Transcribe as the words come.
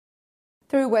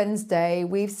Through Wednesday,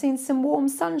 we've seen some warm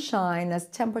sunshine as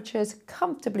temperatures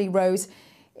comfortably rose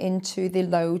into the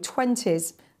low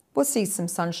 20s. We'll see some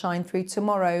sunshine through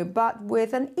tomorrow, but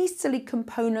with an easterly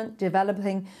component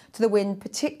developing to the wind,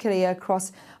 particularly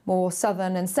across more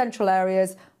southern and central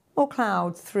areas. More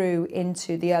cloud through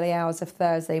into the early hours of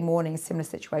Thursday morning. Similar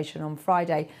situation on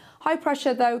Friday. High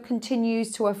pressure, though,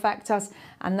 continues to affect us,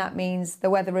 and that means the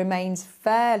weather remains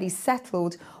fairly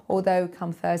settled, although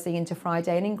come Thursday into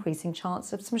Friday, an increasing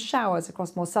chance of some showers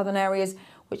across more southern areas,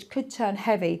 which could turn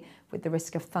heavy with the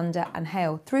risk of thunder and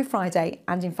hail through Friday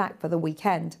and, in fact, for the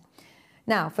weekend.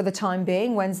 Now, for the time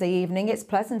being, Wednesday evening, it's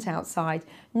pleasant outside.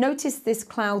 Notice this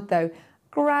cloud, though,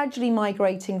 gradually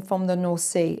migrating from the North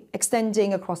Sea,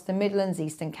 extending across the Midlands,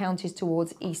 eastern counties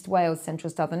towards East Wales,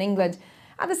 central southern England.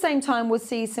 At the same time, we'll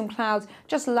see some clouds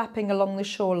just lapping along the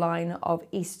shoreline of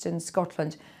eastern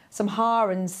Scotland. Some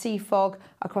har and sea fog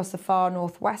across the far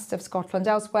northwest of Scotland.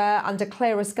 Elsewhere, under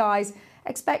clearer skies,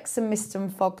 expect some mist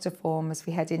and fog to form as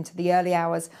we head into the early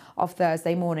hours of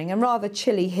Thursday morning, and rather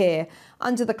chilly here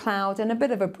under the cloud and a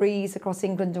bit of a breeze across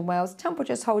England and Wales.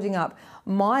 Temperatures holding up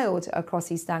mild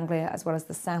across East Anglia as well as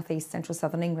the southeast central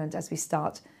southern England as we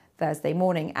start Thursday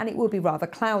morning, and it will be rather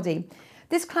cloudy.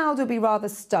 This cloud will be rather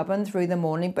stubborn through the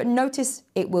morning, but notice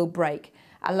it will break,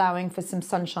 allowing for some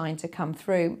sunshine to come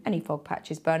through. Any fog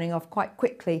patches burning off quite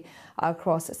quickly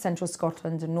across central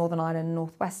Scotland and Northern Ireland and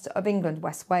northwest of England,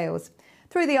 West Wales.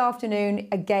 Through the afternoon,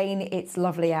 again, it's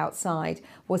lovely outside.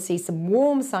 We'll see some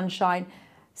warm sunshine,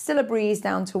 still a breeze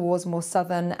down towards more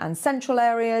southern and central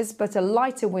areas, but a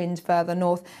lighter wind further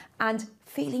north, and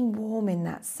feeling warm in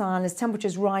that sun as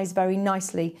temperatures rise very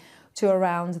nicely to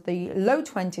around the low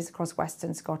 20s across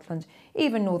western Scotland.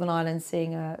 Even Northern Ireland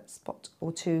seeing a spot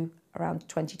or two around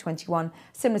 2021.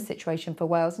 Similar situation for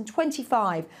Wales, and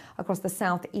 25 across the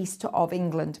southeast of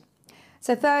England.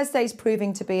 So Thursday's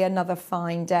proving to be another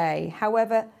fine day.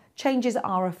 However, changes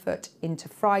are afoot into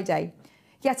Friday.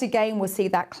 Yet again, we'll see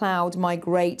that cloud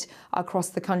migrate across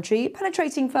the country,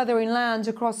 penetrating further inland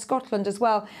across Scotland as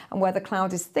well. And where the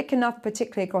cloud is thick enough,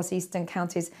 particularly across eastern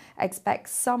counties, expect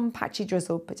some patchy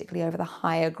drizzle, particularly over the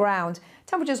higher ground.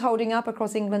 Temperatures holding up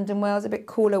across England and Wales, a bit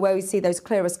cooler where we see those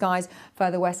clearer skies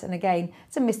further west. And again,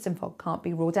 some mist and fog can't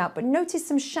be ruled out. But notice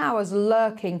some showers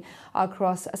lurking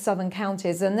across southern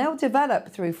counties, and they'll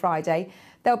develop through Friday.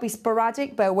 They'll be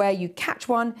sporadic, but where you catch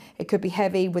one, it could be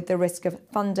heavy with the risk of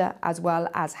thunder as well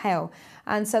as hail.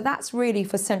 And so that's really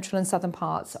for central and southern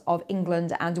parts of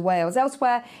England and Wales.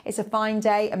 Elsewhere, it's a fine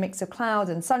day, a mix of cloud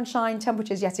and sunshine,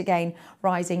 temperatures yet again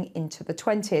rising into the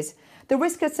 20s. The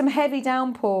risk of some heavy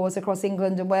downpours across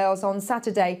England and Wales on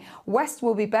Saturday. West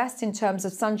will be best in terms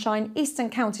of sunshine. Eastern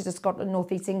counties of Scotland,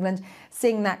 northeast England,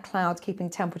 seeing that cloud keeping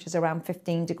temperatures around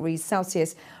 15 degrees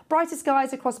Celsius. Brighter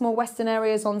skies across more western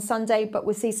areas on Sunday, but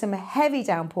we'll see some heavy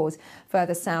downpours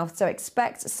further south. So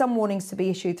expect some warnings to be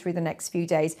issued through the next few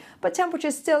days. But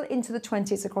temperatures still into the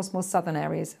 20s across more southern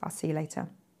areas. I'll see you later.